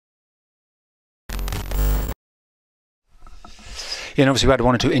Yeah, and obviously we had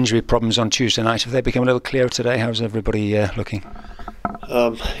 1 or 2 injury problems on Tuesday night. Have they become a little clearer today? How's everybody looking?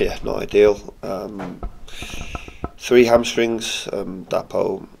 Yeah, not ideal. 3 hamstrings,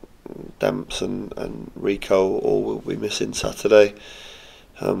 Dapo, Demps and Rico all will be missing Saturday.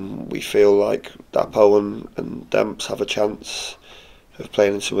 We feel like Dapo and Demps have a chance of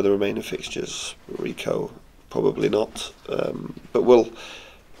playing in some of the remaining fixtures. Rico probably not, but we'll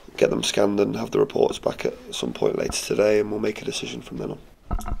get them scanned and have the reports back at some point later today, and we'll make a decision from then on.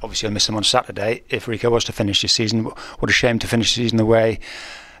 Obviously I'll miss them on Saturday. If Rico was to finish this season, what a shame to finish the season the way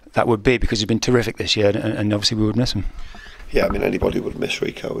that would be, because he's been terrific this year, and obviously we would miss him. Yeah, I mean, anybody would miss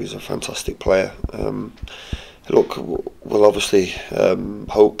Rico. He's a fantastic player. Look, we'll obviously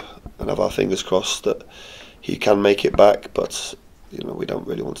hope and have our fingers crossed that he can make it back, but we don't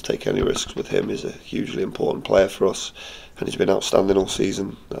really want to take any risks with him. He's a hugely important player for us, and he's been outstanding all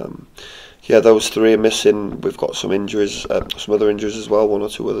season. Yeah, those 3 are missing. We've got some injuries, some other injuries as well, 1 or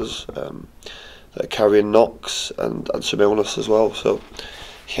 2 others that are carrying knocks and some illness as well. So,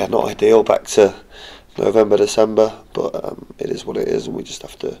 yeah, not ideal. Back to November, December, but it is what it is, and we just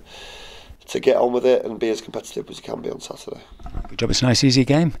have to get on with it and be as competitive as you can be on Saturday. Good job. It's a nice, easy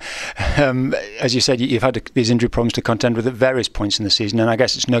game. As you said, you've had these injury problems to contend with at various points in the season, and I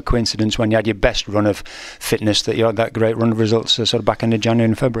guess it's no coincidence when you had your best run of fitness that you had that great run of results sort of back into January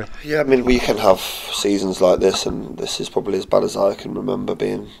and February. Yeah, I mean, we can have seasons like this, and this is probably as bad as I can remember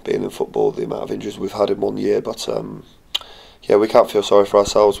being in football, the amount of injuries we've had in one year, but yeah, we can't feel sorry for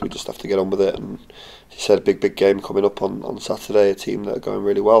ourselves. We just have to get on with it, and as you said, big game coming up on Saturday, a team that are going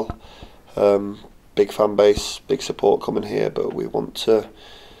really well. Big fan base, big support coming here, but we want to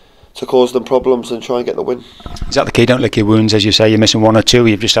cause them problems and try and get the win. Is that the key? Don't lick your wounds, as you say. You're missing 1 or 2.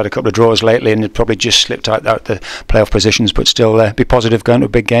 You've just had a couple of draws lately, and it probably just slipped out the playoff positions. But still, be positive going to a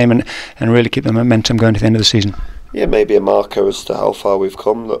big game and really keep the momentum going to the end of the season. Yeah, maybe a marker as to how far we've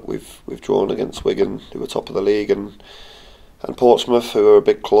come. That we've drawn against Wigan, who are top of the league, and Portsmouth, who are a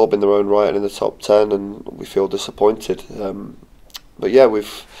big club in their own right and in the top 10, and we feel disappointed. But yeah,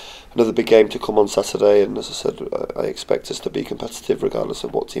 we've another big game to come on Saturday, and as I said, I expect us to be competitive regardless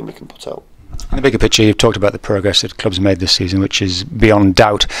of what team we can put out. In the bigger picture, you've talked about the progress that clubs made this season, which is beyond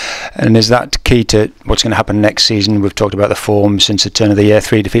doubt. And is that key to what's going to happen next season? We've talked about the form since the turn of the year,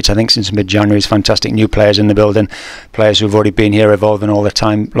 3 defeats, I think, since mid-January. Is fantastic. New players in the building, players who've already been here, evolving all the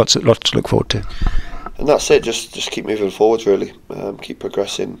time. Lots to look forward to. And that's it. Just keep moving forward, really. Keep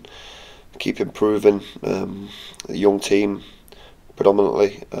progressing, keep improving. A young team,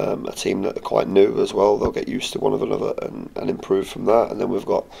 predominantly, a team that are quite new as well. They'll get used to one another and improve from that. And then we've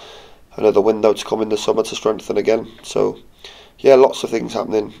got another window to come in the summer to strengthen again. So, yeah, lots of things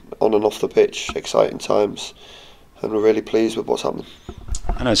happening on and off the pitch, exciting times, and we're really pleased with what's happening.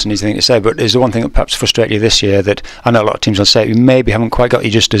 I know it's an easy thing to say, but is there one thing that perhaps frustrated you this year that I know a lot of teams will say you maybe haven't quite got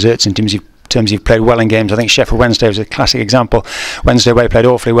your just desserts in terms you've played well in games? I think Sheffield Wednesday was a classic example. Wednesday where he played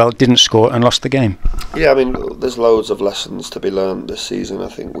awfully well, didn't score and lost the game. Yeah, I mean, there's loads of lessons to be learned this season. I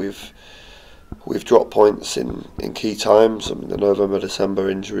think we've dropped points in key times. I mean, the November, December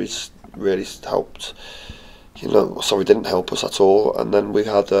injuries really helped. Didn't help us at all. And then we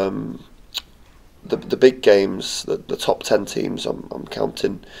had the big games, the top 10 teams. I'm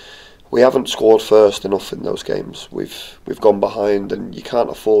counting. We haven't scored first enough in those games. We've gone behind, and you can't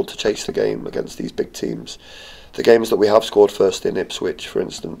afford to chase the game against these big teams. The games that we have scored first in, Ipswich, for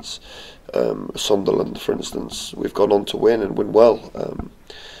instance, Sunderland, for instance, we've gone on to win and win well.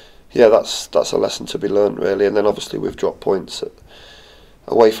 Yeah, that's a lesson to be learnt, really. And then obviously we've dropped points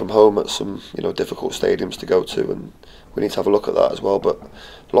away from home at some difficult stadiums to go to, and we need to have a look at that as well. But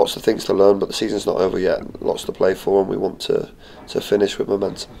lots of things to learn, but the season's not over yet. Lots to play for, and we want to finish with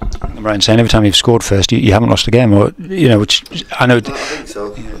momentum. I'm right in saying every time you've scored first, you haven't lost a game, or which I know. I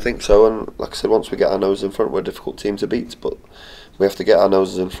think so. And like I said, once we get our noses in front, we're a difficult team to beat. But we have to get our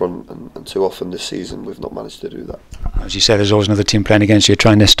noses in front, and too often this season we've not managed to do that. As you say, there's always another team playing against you,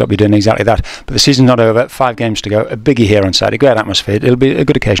 trying to stop you doing exactly that. But the season's not over. 5 games to go. A biggie here on Saturday. Great atmosphere. It'll be a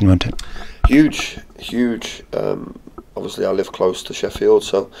good occasion, won't it? Huge. Obviously, I live close to Sheffield,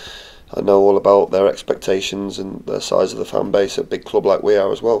 so I know all about their expectations and the size of the fan base at a big club like we are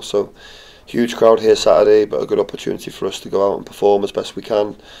as well. So, huge crowd here Saturday, but a good opportunity for us to go out and perform as best we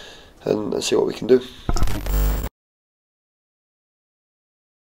can and see what we can do.